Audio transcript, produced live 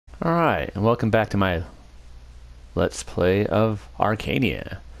Alright, and welcome back to my Let's Play of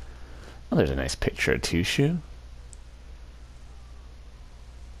ArcaniA. Oh, there's a nice picture of Tushu.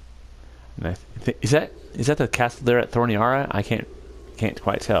 Is that the castle there at Thorniara? I can't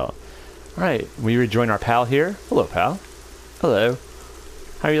quite tell. Alright, we rejoin our pal here. Hello, pal. Hello.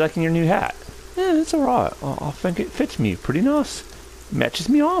 How are you liking your new hat? Yeah, it's alright. I think it fits me pretty nice. Matches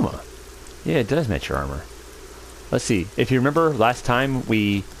me armor. Yeah, it does match your armor. Let's see. If you remember last time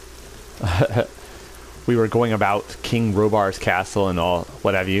we we were going about King Robar's castle and all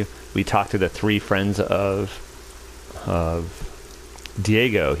what have you. We talked to the three friends of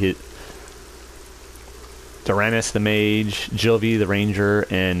Diego. Tyrannus the mage, Jilvi the ranger,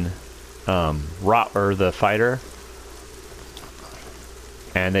 and Rotler the fighter.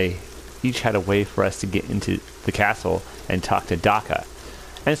 And they each had a way for us to get into the castle and talk to Daca.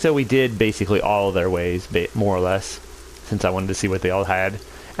 And so we did basically all of their ways, more or less, since I wanted to see what they all had.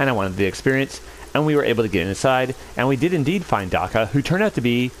 And I wanted the experience. And we were able to get inside. And we did indeed find Daca, who turned out to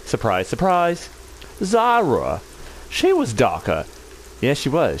be, surprise, surprise, Zyra. She was Daca. Yeah, she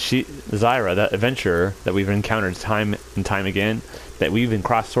was. Zyra, that adventurer that we've encountered time and time again, that we even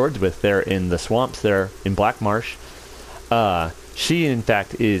crossed swords with there in the swamps there in Black Marsh. She, in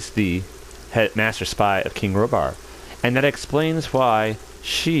fact, is the head master spy of King Robar. And that explains why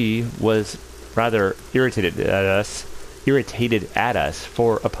she was rather irritated at us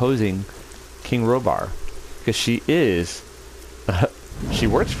for opposing King Robar. Because she is... she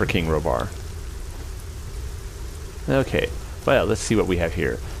works for King Robar. Okay. Well, let's see what we have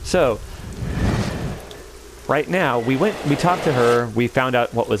here. So, right now, we talked to her, we found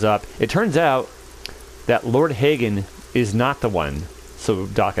out what was up. It turns out that Lord Hagen is not the one, so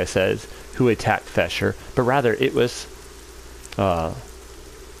Daca says, who attacked Fesher, but rather it was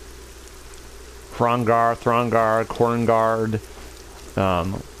Throngar, Korngard,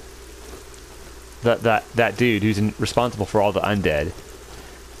 that dude who's responsible for all the undead,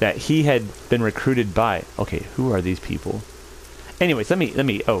 that he had been recruited by. Okay, who are these people? Anyways, let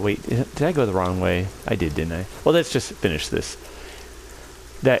me. Oh wait, did I go the wrong way? I did, didn't I? Well, let's just finish this.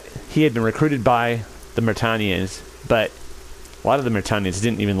 That he had been recruited by the Mertanians, but a lot of the Mertanians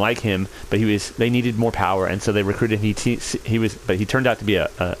didn't even like him. But they needed more power, and so they recruited him. But he turned out to be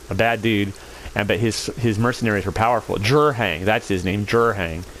a bad dude, but his mercenaries were powerful. Drurhang, that's his name,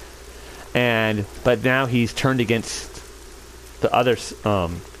 Drurhang. But now he's turned against the other subjects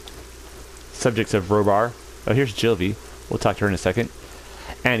of Robar. Oh, here's Jilvi. We'll talk to her in a second.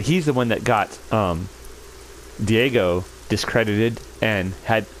 And he's the one that got Diego discredited and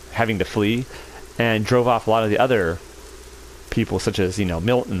having to flee, and drove off a lot of the other people, such as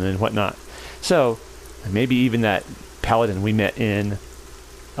Milton and whatnot. So maybe even that paladin we met in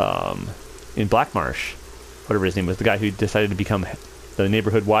Black Marsh, whatever his name was, the guy who decided to become the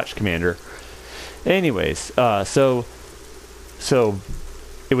neighborhood watch commander. Anyways, so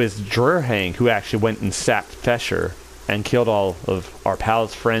it was Drurhang who actually went and sacked Fesher and killed all of our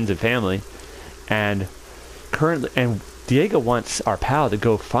pal's friends and family. And Diego wants our pal to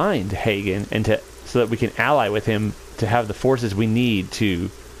go find Hagen so that we can ally with him to have the forces we need to,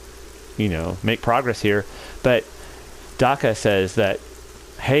 make progress here. But Daca says that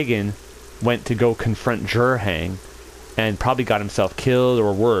Hagen went to go confront Drurhang and probably got himself killed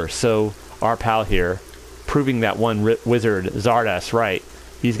or worse. So our pal here, proving that one wizard Zardas right,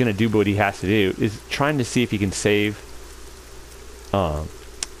 he's going to do what he has to do, is trying to see if he can save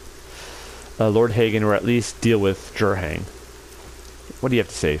Lord Hagen, or at least deal with Drurhang. What do you have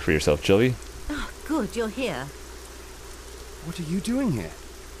to say for yourself, Jilvi? Oh, good, you're here. What are you doing here?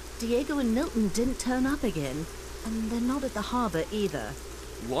 Diego and Milton didn't turn up again, and they're not at the harbor either.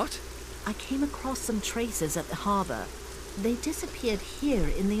 What? I came across some traces at the harbor. They disappeared here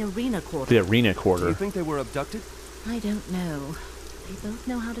in the arena quarter. The arena quarter. Do you think they were abducted? I don't know. They both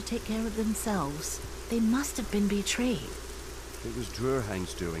know how to take care of themselves. They must have been betrayed. It was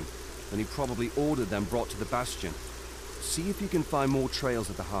Drurhang's doing, and he probably ordered them brought to the Bastion. See if you can find more trails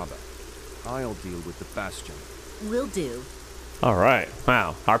at the harbor. I'll deal with the Bastion. Will do. Alright.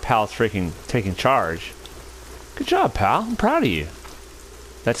 Wow. Our pal's freaking taking charge. Good job, pal. I'm proud of you.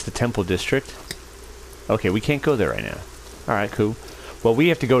 That's the Temple District. Okay, we can't go there right now. Alright, cool. Well, we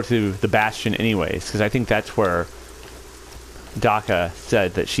have to go to the Bastion anyways, because I think that's where Daca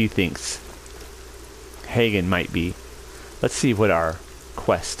said that she thinks Hagen might be. Let's see what our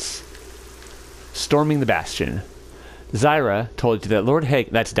quests. Storming the Bastion. Zyra told you that Lord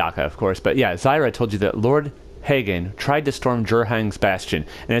Hagen... That's Daca, of course. But yeah, Zyra told you that Lord Hagen tried to storm Drurhang's Bastion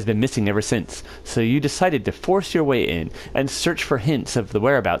and has been missing ever since. So you decided to force your way in and search for hints of the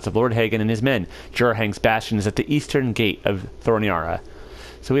whereabouts of Lord Hagen and his men. Drurhang's Bastion is at the eastern gate of Thorniara.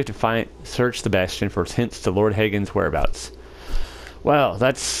 So we have to search the Bastion for hints to Lord Hagen's whereabouts. Well,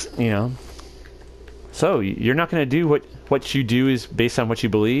 that's, you know. So, you're not going to do what you do is based on what you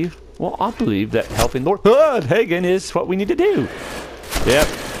believe? Well, I believe that helping Lord Hagen is what we need to do. Yep.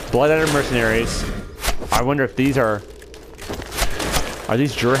 Bloodadder mercenaries. I wonder if these are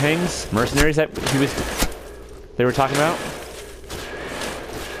these Drurhang's mercenaries that they were talking about?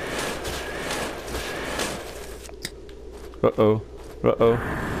 Uh-oh. Uh-oh.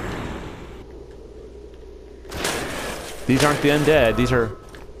 These aren't the undead. These are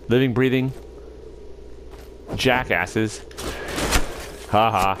living, breathing jackasses.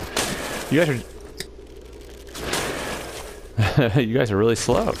 Haha. You guys are... you guys are really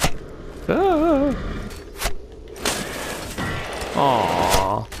slow. Oh.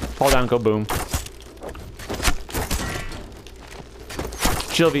 Aww. Fall down, go boom.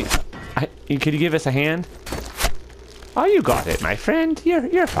 Jilby, could you give us a hand? Oh, you got it, my friend.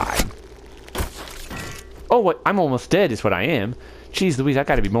 You're fine. Oh, what? I'm almost dead is what I am. Jeez Louise, I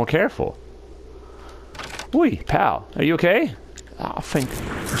gotta be more careful. Oi, pal. Are you okay? Oh, I think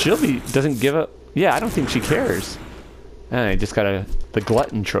Jilby doesn't give a... Yeah, I don't think she cares. I just got the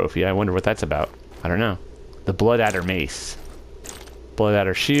Glutton trophy. I wonder what that's about. I don't know. The Bloodadder mace.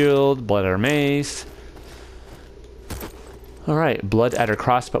 Bloodadder shield, Bloodadder mace. Alright, Bloodadder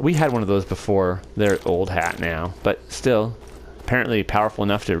crossbow. We had one of those before. They're old hat now. But still, apparently powerful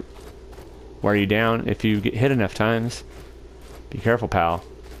enough to wear you down if you get hit enough times. Be careful, pal.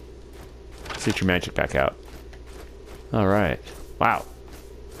 Let's get your magic back out. Alright. Wow.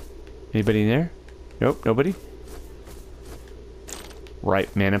 Anybody in there? Nope, nobody?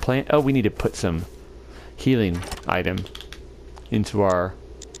 Right, mana plant. Oh, we need to put some healing item into our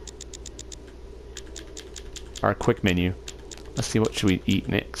quick menu. Let's see, what should we eat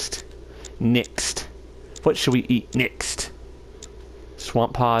next? Next. What should we eat next?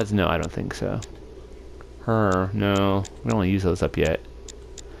 Swamp pods? No, I don't think so. No. We don't want to use those up yet.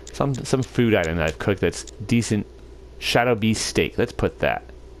 Some food item that I've cooked that's decent. Shadow beast steak. Let's put that.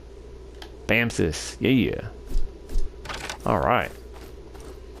 Bamsis. Yeah. Alright.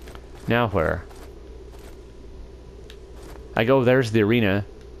 Now where? I go, there's the arena.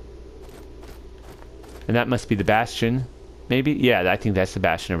 And that must be the Bastion. Maybe? Yeah, I think that's the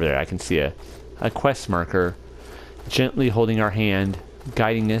Bastion over there. I can see a quest marker gently holding our hand,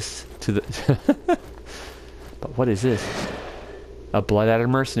 guiding us to the... But what is this? A Bloodadder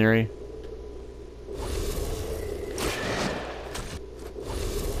mercenary.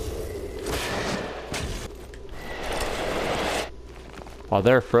 While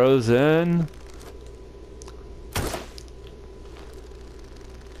they're frozen,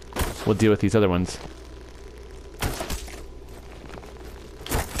 we'll deal with these other ones.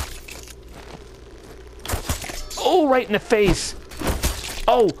 Oh, right in the face!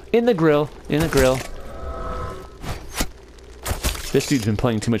 Oh, in the grill. In the grill. This dude's been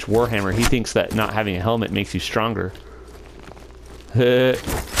playing too much Warhammer. He thinks that not having a helmet makes you stronger.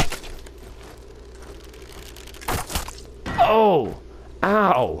 Oh!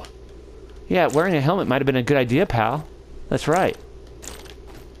 Ow! Yeah, wearing a helmet might have been a good idea, pal. That's right.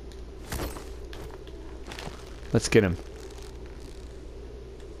 Let's get him.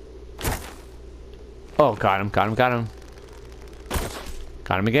 Oh, got him, got him, got him.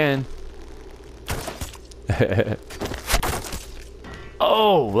 Got him again.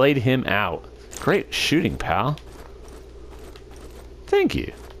 Oh, laid him out. Great shooting, pal. Thank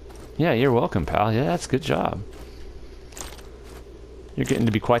you. Yeah, you're welcome, pal. Yeah, that's a good job. You're getting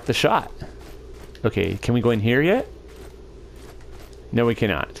to be quite the shot. Okay, can we go in here yet? No, we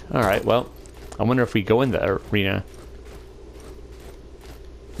cannot. Alright, well, I wonder if we go in the arena.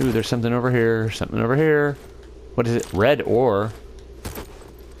 Ooh, there's something over here. Something over here. What is it? Red ore.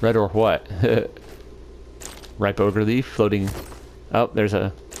 Red ore what? Ripe ogre leaf floating. Oh, there's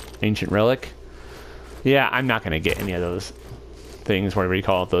a ancient relic. Yeah, I'm not going to get any of those things, whatever you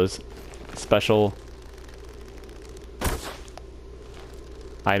call it, those special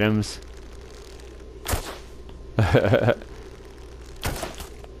items.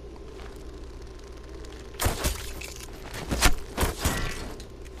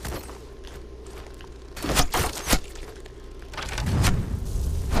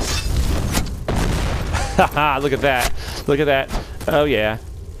 Haha, look at that. Look at that. Oh yeah.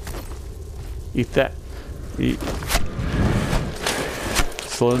 Eat that. Eat.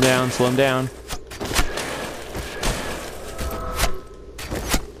 Slow him down, slow him down.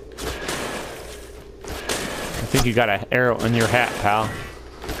 I think you got an arrow in your hat, pal.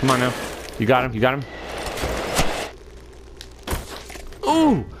 Come on now. You got him, you got him.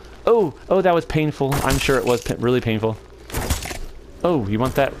 Ooh! Oh, oh, that was painful. I'm sure it was really painful. Oh, you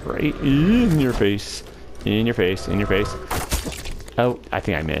want that right in your face. In your face, in your face. Oh, I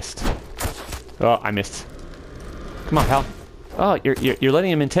think I missed. Oh, I missed. Come on, pal. Oh, you're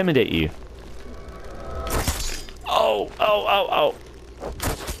letting him intimidate you. Oh, oh, oh, oh.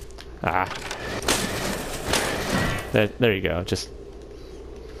 Ah. There you go. Just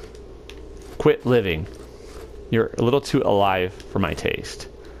quit living. You're a little too alive for my taste.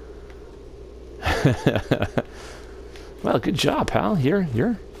 Well, good job, pal.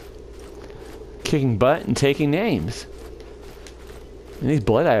 You're kicking butt and taking names. And these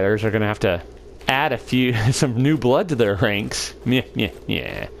blood adders are gonna have to add some new blood to their ranks. Yeah, yeah,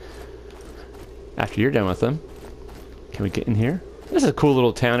 yeah. After you're done with them, can we get in here? This is a cool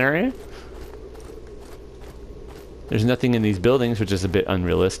little town area. There's nothing in these buildings, which is a bit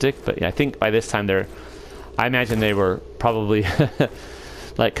unrealistic. But yeah, I think by this time I imagine they were probably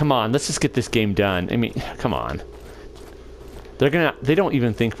like, come on, let's just get this game done. I mean, come on. They don't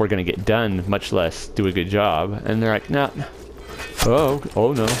even think we're gonna get done, much less do a good job. And they're like, no.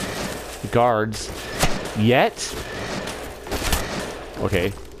 Oh no. Guards. Yet?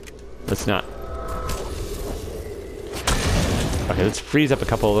 Okay. Let's not. Okay, let's freeze up a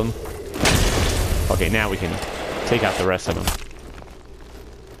couple of them. Okay, now we can take out the rest of them.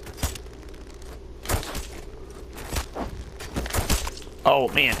 Oh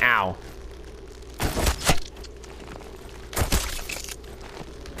man, ow.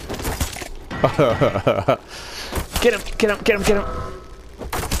 Get him, get him, get him, get him.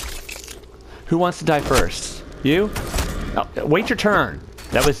 Who wants to die first? You? Oh, wait your turn.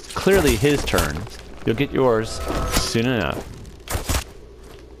 That was clearly his turn. You'll get yours soon enough.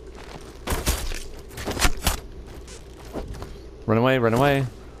 Run away, run away.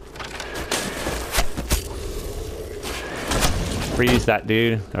 Freeze that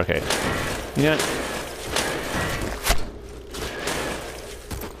dude. Okay. You know what?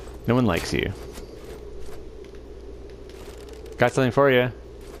 No one likes you. Got something for you.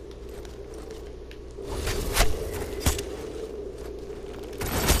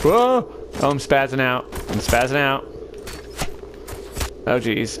 Whoa! Oh, I'm spazzing out. I'm spazzing out. Oh,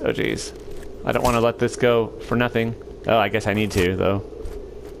 geez. Oh, geez. I don't want to let this go for nothing. Oh, I guess I need to, though.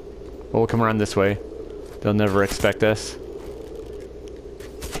 Well, we'll come around this way. They'll never expect us.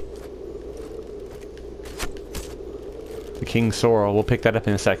 The King Sorrel. We'll pick that up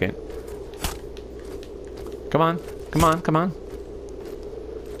in a second. Come on. Come on. Come on.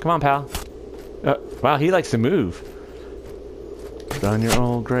 Come on, pal. Wow, he likes to move. Put on your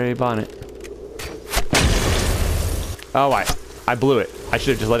old gray bonnet. Oh, I blew it. I should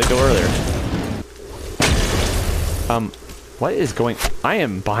have just let it go earlier. What is going... I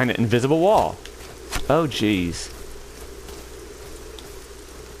am behind an invisible wall. Oh, jeez.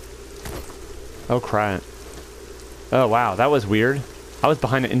 Oh, crap. Oh, wow, that was weird. I was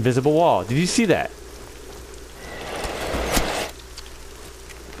behind an invisible wall. Did you see that?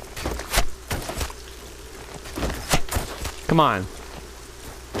 Come on.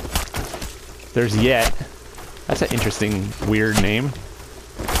 There's Yet. That's an interesting, weird name.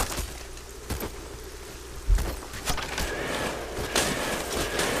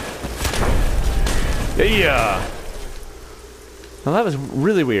 Yeah. Well, that was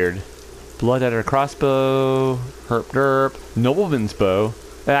really weird. Blood Adder crossbow, herp derp, nobleman's bow.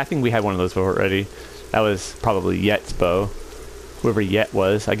 I think we had one of those already. That was probably Yet's bow. Whoever Yet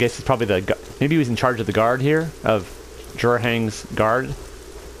was. I guess he's probably maybe he was in charge of the guard here, of Drurhang's guard.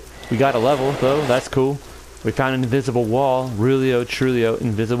 We got a level, though. That's cool. We found an invisible wall. Rulio, Trulio,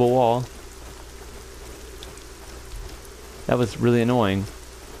 invisible wall. That was really annoying.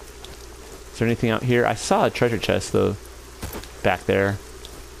 Is there anything out here? I saw a treasure chest, though, back there.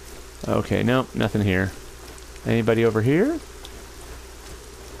 Okay, nope, nothing here. Anybody over here?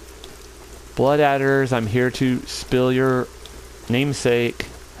 Blood Adders, I'm here to spill your namesake.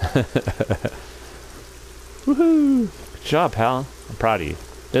 Woohoo! Good job, pal. I'm proud of you.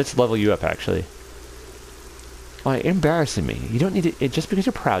 Let's level you up, actually. Oh, you're embarrassing me. You don't need to... just because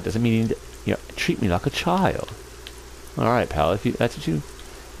you're proud doesn't mean you need to, treat me like a child. Alright, pal, that's what you...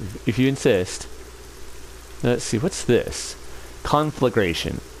 If you insist. Let's see, what's this?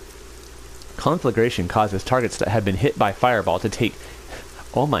 Conflagration. Conflagration causes targets that have been hit by fireball to take...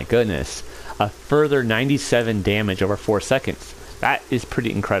 Oh my goodness. A further 97 damage over 4 seconds. That is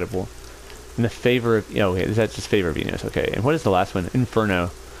pretty incredible. In the favor of... Oh, okay, that's just favor of Venus. Okay, and what is the last one? Inferno.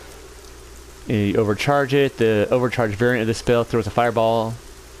 You overcharge it. The overcharged variant of the spell throws a fireball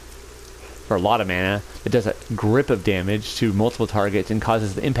for a lot of mana. It does a grip of damage to multiple targets and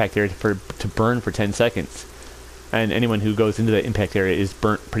causes the impact area to burn for 10 seconds. And anyone who goes into the impact area is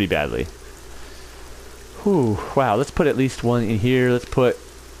burnt pretty badly. Whew, wow, let's put at least one in here. Let's put,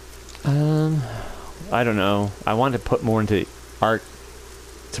 I don't know. I want to put more into art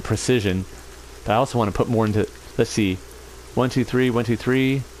to precision, but I also want to put more into, let's see, 1, 2, 3, 1, 2,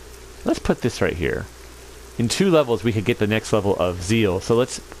 3. Let's put this right here. In 2 levels, we could get the next level of zeal. So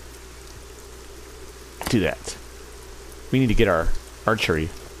let's do that. We need to get our archery.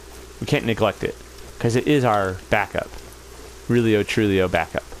 We can't neglect it, because it is our backup. Realio Trulio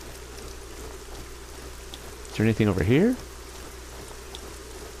backup. Is there anything over here?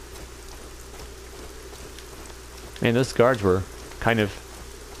 Man, those guards were kind of...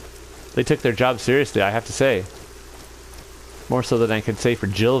 They took their job seriously, I have to say. More so than I could say for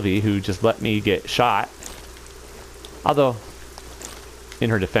Jilvi, who just let me get shot. Although, in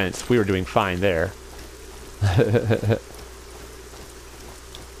her defense, we were doing fine there.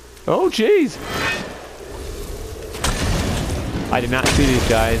 Oh, jeez! I did not see these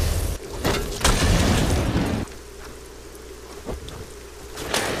guys.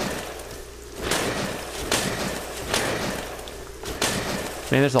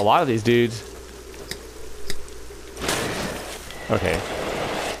 Man, there's a lot of these dudes. Okay.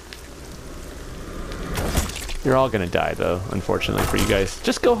 You're all gonna die, though, unfortunately for you guys.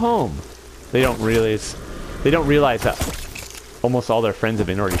 Just go home. They don't realize that almost all their friends have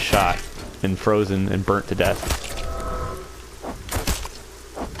been already shot and frozen and burnt to death.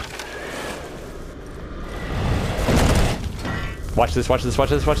 Watch this, watch this, watch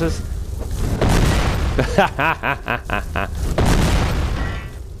this, watch this.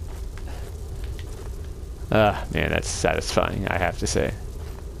 Man, that's satisfying, I have to say.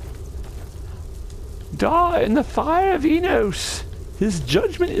 Die in the fire of Enos! His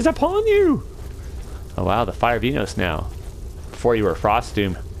judgment is upon you! Oh wow, the fire of Enos now. Before you were Frost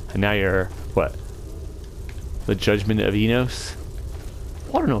Doom, and now you're, what? The judgment of Enos?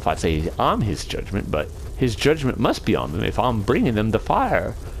 Well, I don't know if I'd say I'm his judgment, but his judgment must be on them if I'm bringing them the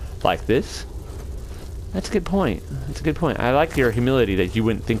fire like this. That's a good point. That's a good point. I like your humility that you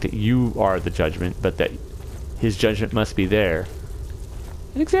wouldn't think that you are the judgment, but that his judgment must be there.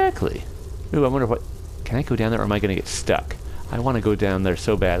 Exactly. Ooh, I wonder what... Can I go down there or am I going to get stuck? I want to go down there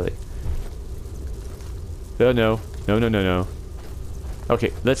so badly. Oh, no. No, no, no, no.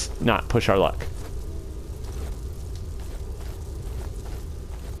 Okay, let's not push our luck.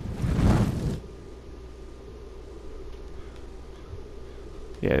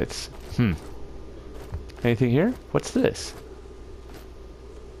 Yeah, it's... Anything here? What's this?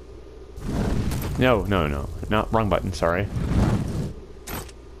 No, no, no. Not wrong button, sorry.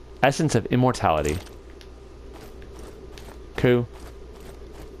 Essence of immortality. Cool.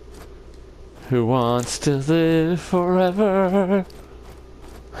 Who wants to live forever?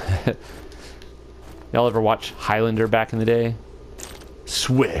 Y'all ever watch Highlander back in the day?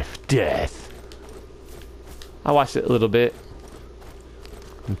 Swift death. I watched it a little bit.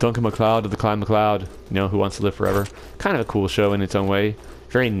 Duncan MacLeod of the Climb MacLeod. You know, Who Wants to Live Forever. Kind of a cool show in its own way.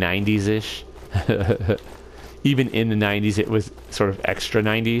 Very 90s-ish. Even in the 90s, it was sort of extra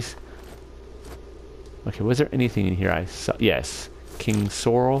 90s. Okay, was there anything in here I saw? Yes. King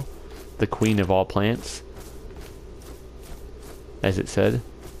Sorrel, the queen of all plants. As it said.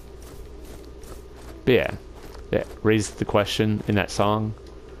 But yeah. That raised the question in that song.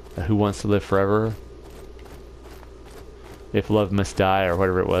 Who wants to live forever? If love must die, or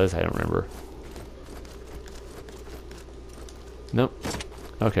whatever it was. I don't remember. Nope.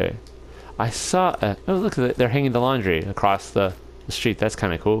 Okay. I saw a... Oh, look at it. They're hanging the laundry across the street. That's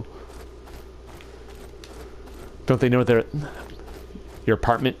kind of cool. Don't they know that your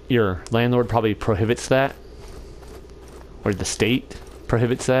apartment, your landlord probably prohibits that? Or the state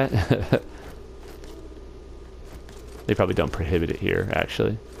prohibits that? They probably don't prohibit it here,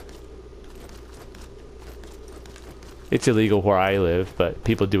 actually. It's illegal where I live, but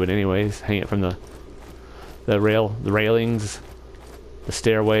people do it anyways. Hang it from the railings, the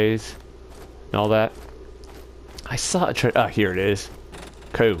stairways, and all that. I saw a oh, here it is.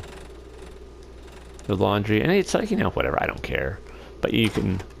 Cool. The laundry, and it's like, you know, whatever, I don't care. But you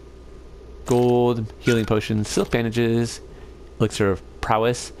can gold, healing potions, silk bandages, elixir of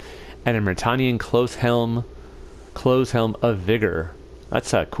prowess, and a Mertanian close helm of vigor.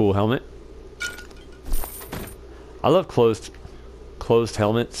 That's a cool helmet. I love closed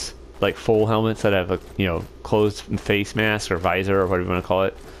helmets, like full helmets that have a, you know, closed face mask or visor or whatever you want to call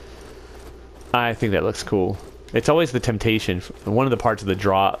it. I think that looks cool. It's always the temptation, one of the parts of the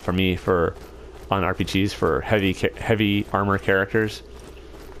draw for me on RPGs for heavy armor characters.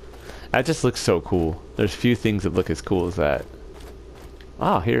 That just looks so cool. There's few things that look as cool as that.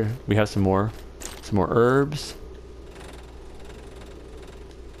 Ah, here we have some more herbs.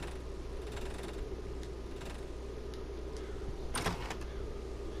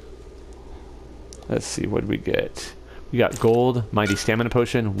 Let's see, what did we get? We got gold, mighty stamina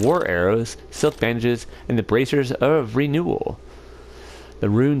potion, war arrows, silk bandages, and the bracers of renewal. The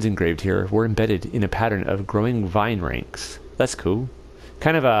runes engraved here were embedded in a pattern of growing vine ranks. That's cool.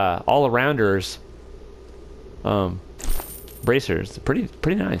 Kind of all-arounders bracers.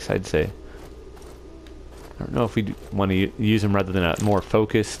 Pretty nice, I'd say. I don't know if we want to use them rather than a more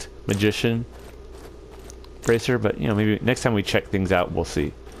focused magician bracer, but you know, maybe next time we check things out, we'll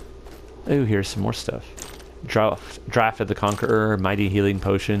see. Oh, here's some more stuff. Draft of the Conqueror, mighty healing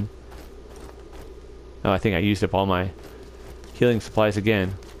potion. Oh, I think I used up all my healing supplies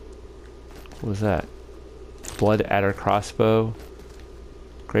again. What was that? Blood adder crossbow.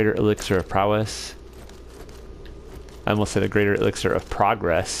 Greater elixir of prowess. I almost said a greater elixir of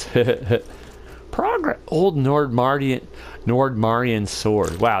progress. Progress. Old Nordmarian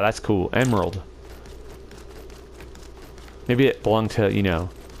sword. Wow, that's cool. Emerald. Maybe it belonged to, you know,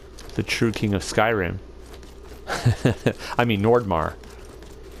 the true king of Skyrim. I mean Nordmar.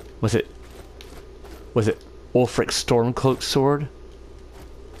 Was it Ulfric's Stormcloak sword?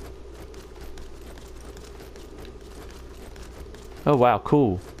 Oh wow,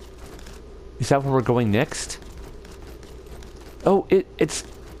 cool. Is that where we're going next? Oh, it's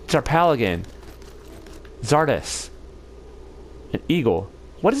our pal again. Zardes. An eagle.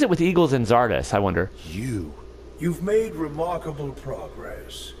 What is it with eagles and Zardes, I wonder? You've made remarkable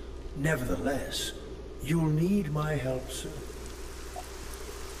progress. Nevertheless, you'll need my help soon.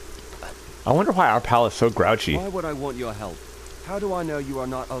 I wonder why our pal is so grouchy. Why would I want your help? How do I know you are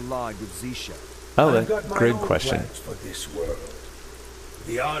not allied with Zisha? Oh, I've that's got a good my own question. plans for this world.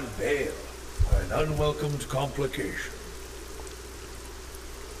 Beyond veil are an unwelcomed complication.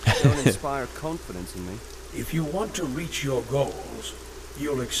 Don't inspire confidence in me. If you want to reach your goals,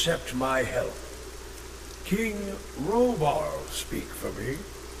 you'll accept my help. King Robar will speak for me.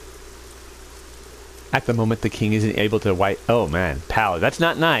 At the moment, the king isn't able to wipe. Oh man, pal, that's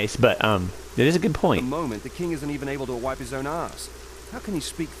not nice, but it is a good At point. the moment, the king isn't even able to wipe his own ass. How can he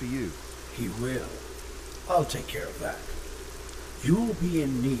speak for you? He will. I'll take care of that. You'll be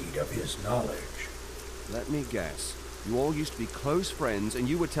in need of his knowledge. Let me guess. You all used to be close friends, and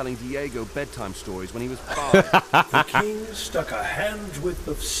you were telling Diego bedtime stories when he was 5. The king stuck a hand's width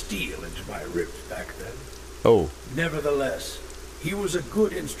of steel into my ribs back then. Oh. Nevertheless, he was a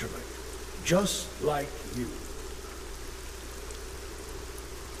good instrument, just like you.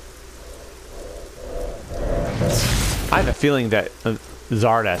 I have a feeling that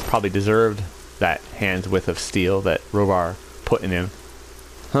Zardas probably deserved that hand's width of steel that Robar put in him.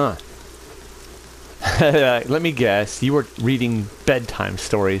 Huh. Let me guess, you were reading bedtime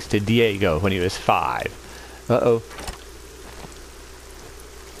stories to Diego when he was 5. Uh-oh.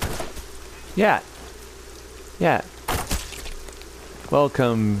 Yeah. Yeah.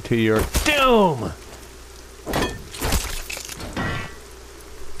 Welcome to your doom!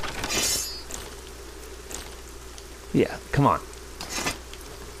 Yeah, come on.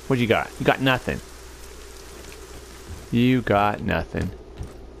 What you got? You got nothing. You got nothing.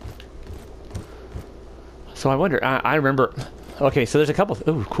 So I wonder, I remember, okay, so there's a couple,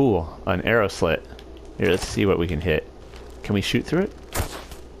 oh cool, an arrow slit. Here, let's see what we can hit. Can we shoot through it?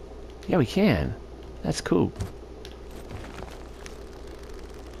 Yeah, we can. That's cool.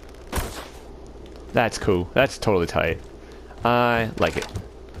 That's cool. That's totally tight. I like it.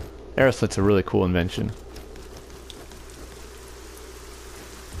 Arrow slit's a really cool invention.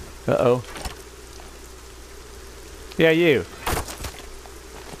 Uh-oh. Yeah, you.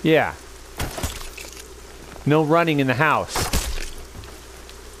 Yeah. No running in the house.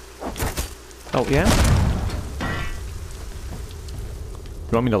 Oh, yeah?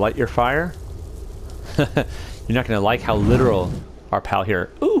 You want me to light your fire? You're not going to like how literal our pal here.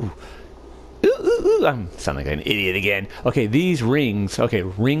 Ooh! Ooh, ooh, ooh. I'm sounding like an idiot again. Okay, these rings. Okay,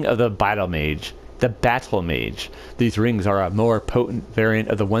 Ring of the Battle Mage. The Battle Mage. These rings are a more potent variant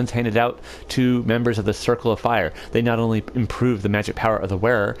of the ones handed out to members of the Circle of Fire. They not only improve the magic power of the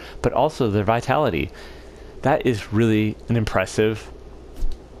wearer, but also their vitality. That is really an impressive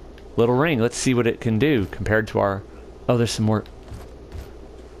little ring. Let's see what it can do compared to our... Oh, there's some more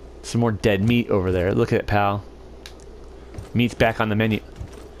dead meat over there. Look at it, pal. Meat's back on the menu.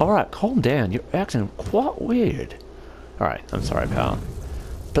 Alright, calm down. You're acting quite weird. Alright, I'm sorry, pal.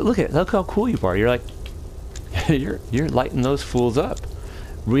 But look at it. Look how cool you are. You're like... you're lighting those fools up.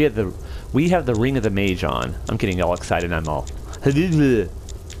 We have the Ring of the Mage on. I'm getting all excited. I'm all...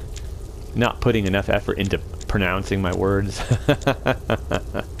 not putting enough effort into pronouncing my words.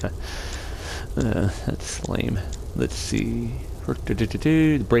 That's lame. Let's see.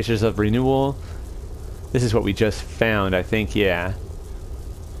 The Bracers of Renewal. This is what we just found, I think, yeah.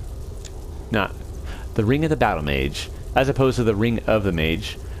 Not The Ring of the Battle Mage, as opposed to the Ring of the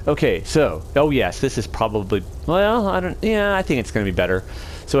Mage. Okay, so, oh yes, this is probably, well, I think it's going to be better.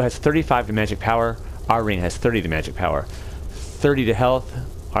 So it has 35 to magic power. Our ring has 30 to magic power. 30 to health.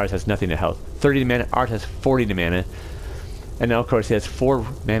 Ours has nothing to health. 30 to mana. Ours has 40 to mana. And now, of course, it has 4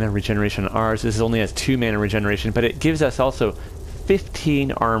 mana regeneration on ours. This only has 2 mana regeneration, but it gives us also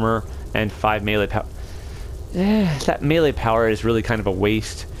 15 armor and 5 melee power. That melee power is really kind of a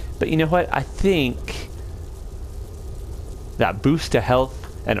waste. But you know what? I think that boost to health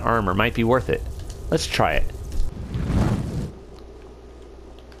and armor might be worth it. Let's try it.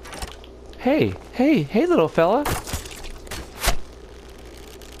 Hey, little fella.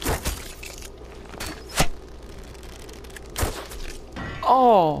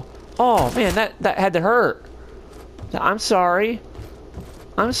 Oh man, that had to hurt. I'm sorry.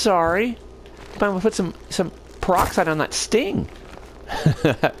 I'm sorry. I'm gonna put some peroxide on that sting.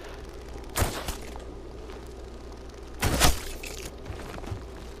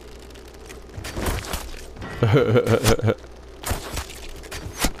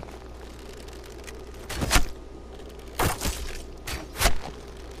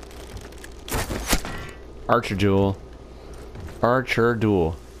 Archer duel. Archer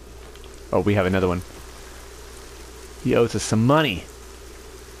duel. Oh, we have another one. He owes us some money.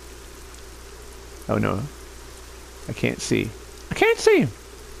 Oh no. I can't see. I can't see!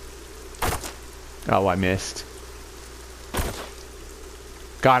 Oh, I missed.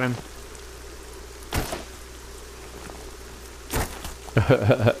 Got him.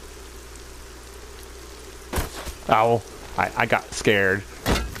 Ow. I got scared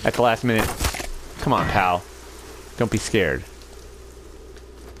at the last minute. Come on, pal. Don't be scared.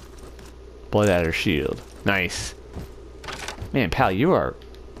 Blood at her shield. Nice. Man, pal, you're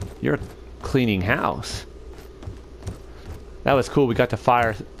cleaning house. That was cool. We got to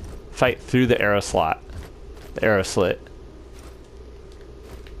fight through the arrow slot. The arrow slit.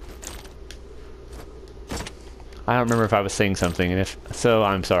 I don't remember if I was saying something, and if so,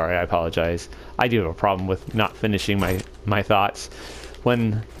 I'm sorry. I apologize. I do have a problem with not finishing my thoughts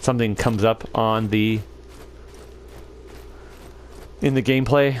when something comes up on in the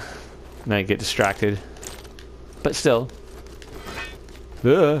gameplay, and I get distracted. But still.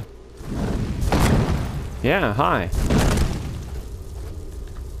 Yeah, hi.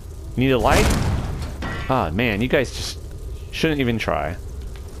 Need a light? Ah, man, you guys just shouldn't even try.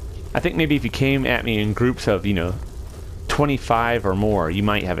 I think maybe if you came at me in groups of, 25 or more, you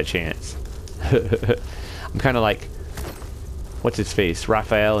might have a chance. I'm kind of like, what's his face?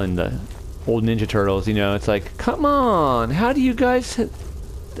 Raphael in the old Ninja Turtles, it's like, come on, how do you guys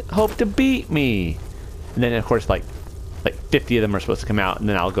hope to beat me? And then, of course, like 50 of them are supposed to come out, and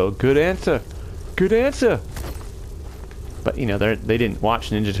then I'll go, good answer. Good answer. But, they didn't watch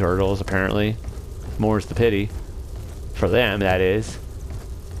Ninja Turtles, apparently. More's the pity. For them, that is.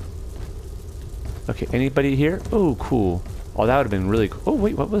 Okay, anybody here? Oh, cool. Oh, that would have been really cool. Oh,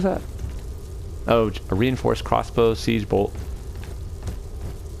 wait, what was that? Oh, a reinforced crossbow, siege bolt.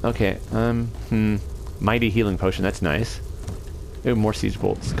 Okay, mighty healing potion, that's nice. Ooh, more siege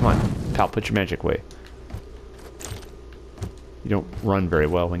bolts. Come on, pal, put your magic away. You don't run very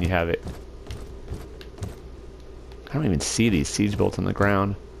well when you have it. I don't even see these siege bolts on the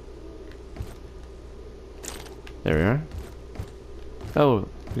ground. There we are. Oh,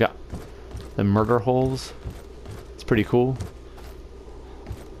 we got the murder holes. It's pretty cool.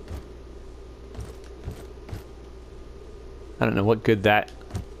 I don't know what good that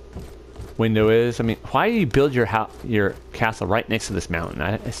window is. I mean, why do you build your castle right next to this mountain?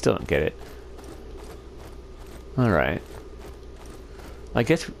 I still don't get it. Alright. I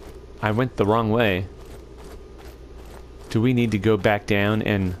guess I went the wrong way. Do we need to go back down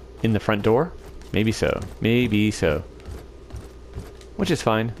and in the front door? Maybe so. Maybe so. Which is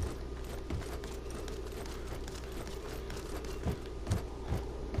fine.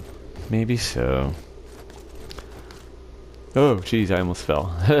 Maybe so. Oh, jeez, I almost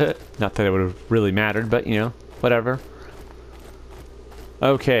fell. Not that it would have really mattered, but, whatever.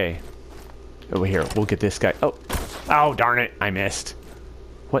 Okay. Over here, we'll get this guy. Oh, darn it, I missed.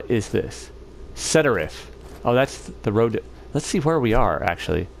 What is this? Setarif. Oh, that's the road. Let's see where we are,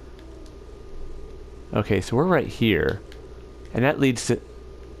 actually. Okay, so we're right here. And that leads to...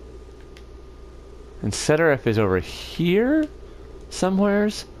 And Setarif is over here?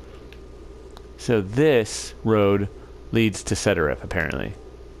 Somewheres? So this road leads to Setarif, apparently.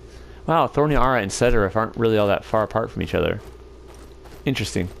 Wow, Thorniara and Setarif aren't really all that far apart from each other.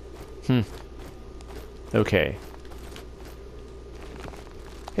 Interesting. Okay.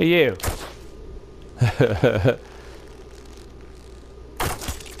 Hey, you!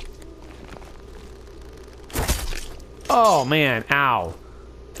 Oh, man. Ow.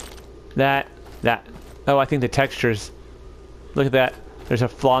 That. Oh, I think the textures. Look at that. There's a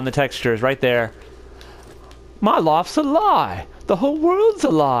flaw in the textures right there. My life's a lie. The whole world's a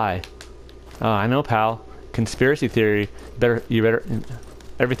lie. Oh, I know, pal. Conspiracy theory. You better.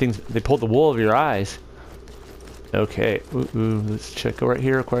 Everything's. They pulled the wool over your eyes. Okay. Let's check right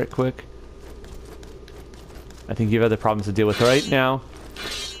here quite quick. I think you have other problems to deal with right now.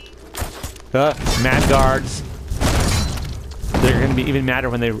 Mad guards. They're going to be even madder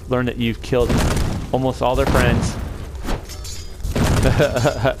when they learn that you've killed almost all their friends.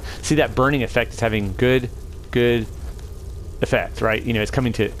 See, that burning effect is having good effect, right? You know, it's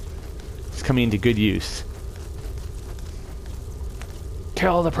coming into good use.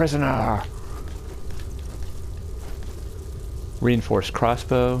 Kill the prisoner. Reinforced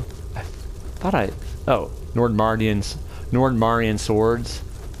crossbow. I thought oh, Nordmarian swords.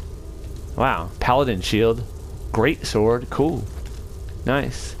 Wow, paladin shield. Great sword, cool.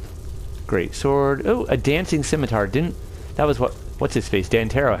 Nice. Great sword. Oh, a dancing scimitar. That was what's his face?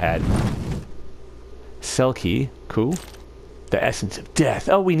 Dantero had. Cell key, cool. The essence of death.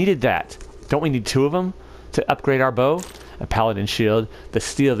 Oh, we needed that. Don't we need 2 of them to upgrade our bow? A paladin shield. The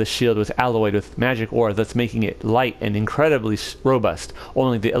steel of the shield was alloyed with magic ore, thus making it light and incredibly robust.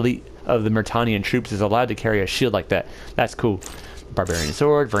 Only the elite of the Mertanian troops is allowed to carry a shield like that. That's cool. Barbarian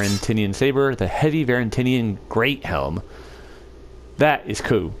sword, Varantinian saber, the heavy Varantinian great helm. That is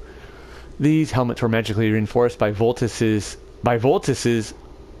cool. These helmets were magically reinforced by Voltus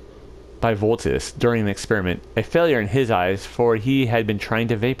during an experiment. A failure in his eyes, for he had been trying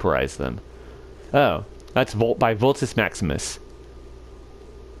to vaporize them. Oh, that's by Voltus Maximus.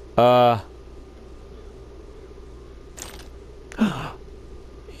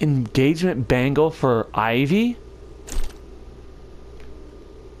 Engagement bangle for Ivy?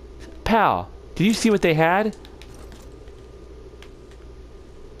 Pal, did you see what they had?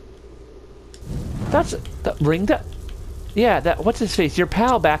 That's the ring that. Yeah, that. What's his face? Your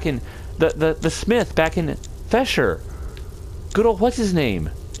pal back in the smith back in Fesher. Good old what's his name?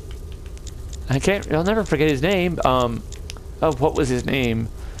 I'll never forget his name. Oh, what was his name?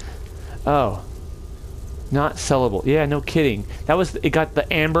 Oh, not sellable. Yeah, no kidding. That was. It got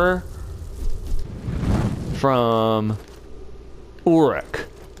the amber from Uruk.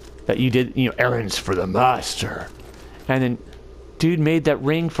 That you did, you know, errands for the master. And then dude made that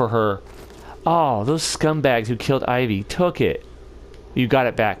ring for her. Oh, those scumbags who killed Ivy took it. You got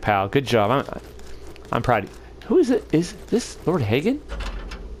it back, pal. Good job. I'm proud of you. Who is it? Is this Lord Hagen?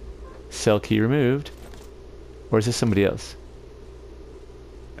 Cell key removed. Or is this somebody else?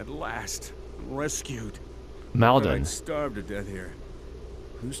 At last, I'm rescued. Malden. I starved to death here.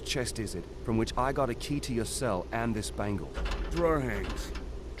 Whose chest is it from which I got a key to your cell and this bangle? Drurhang's.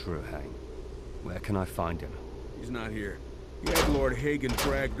 Drurhang. Where can I find him? He's not here. He had Lord Hagen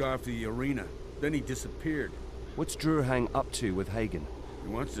dragged off to the arena. Then he disappeared. What's Drurhang up to with Hagen? He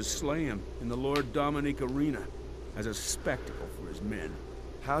wants to slay him in the Lord Dominic arena as a spectacle for his men.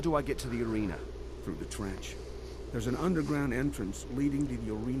 How do I get to the arena? Through the trench. There's an underground entrance leading to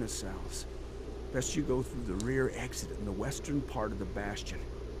the arena cells. Best you go through the rear exit in the western part of the Bastion.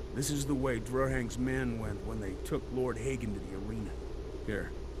 This is the way Drurhang's men went when they took Lord Hagen to the arena. Here,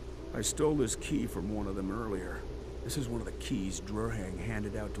 I stole this key from one of them earlier. This is one of the keys Drurhang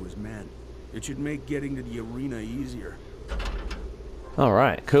handed out to his men. It should make getting to the arena easier.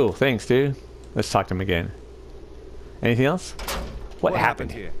 Alright, cool. Thanks, dude. Let's talk to him again. Anything else? What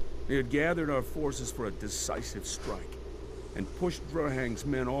happened here? They had gathered our forces for a decisive strike and pushed Drurhang's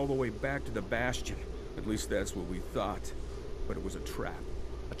men all the way back to the Bastion. At least that's what we thought. But it was a trap.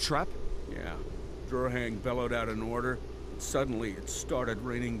 A trap? Yeah. Drurhang bellowed out an order, and suddenly it started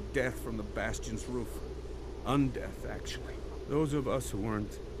raining death from the Bastion's roof. Undeath, actually. Those of us who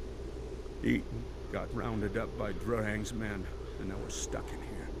weren't eaten got rounded up by Drurhang's men, and now we're stuck in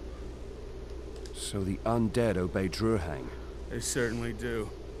here. So the undead obey Drurhang? They certainly do.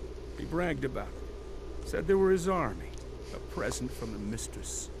 He bragged about it. Said they were his army. A present from the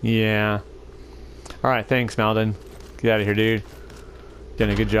mistress. Yeah. Alright, thanks, Malden. Get out of here, dude. Done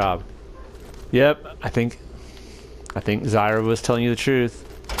a good job. Yep, I think Zyra was telling you the truth.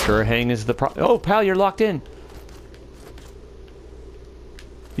 Drurhang is the Oh, pal, you're locked in.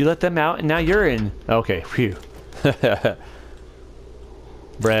 You let them out, and now you're in. Okay, phew.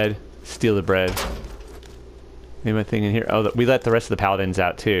 Bread. Steal the bread. Anything in here? Oh, we let the rest of the paladins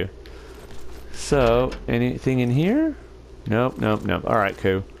out, too. So, anything in here? Nope, nope, nope. Alright,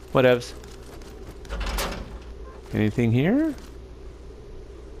 cool. Whatevs. Anything here?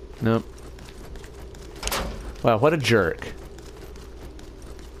 Nope. Wow, what a jerk.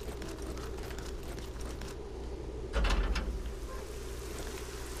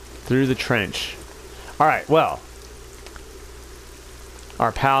 through the trench. Alright, well.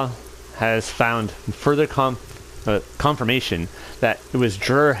 Our pal has found further confirmation that it was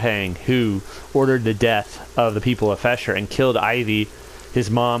Drurhang who ordered the death of the people of Fesher and killed Ivy,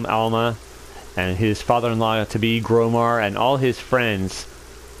 his mom Alma, and his father-in-law to be Gromar, and all his friends.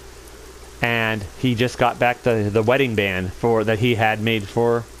 And he just got back the wedding band that he had made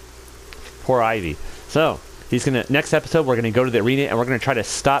for poor Ivy. So he's gonna, next episode we're gonna go to the arena and we're gonna try to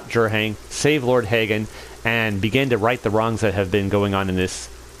stop Drurhang, save Lord Hagen, and begin to right the wrongs that have been going on in this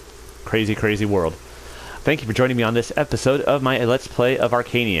crazy, crazy world. Thank you for joining me on this episode of my Let's Play of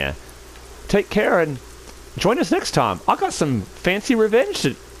ArcaniA. Take care and join us next time. I got some fancy revenge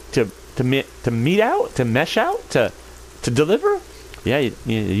to mesh out, to deliver. Yeah,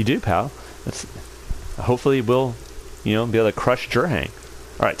 you do, pal. Hopefully we'll, be able to crush Drurhang.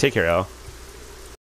 All right, take care, y'all.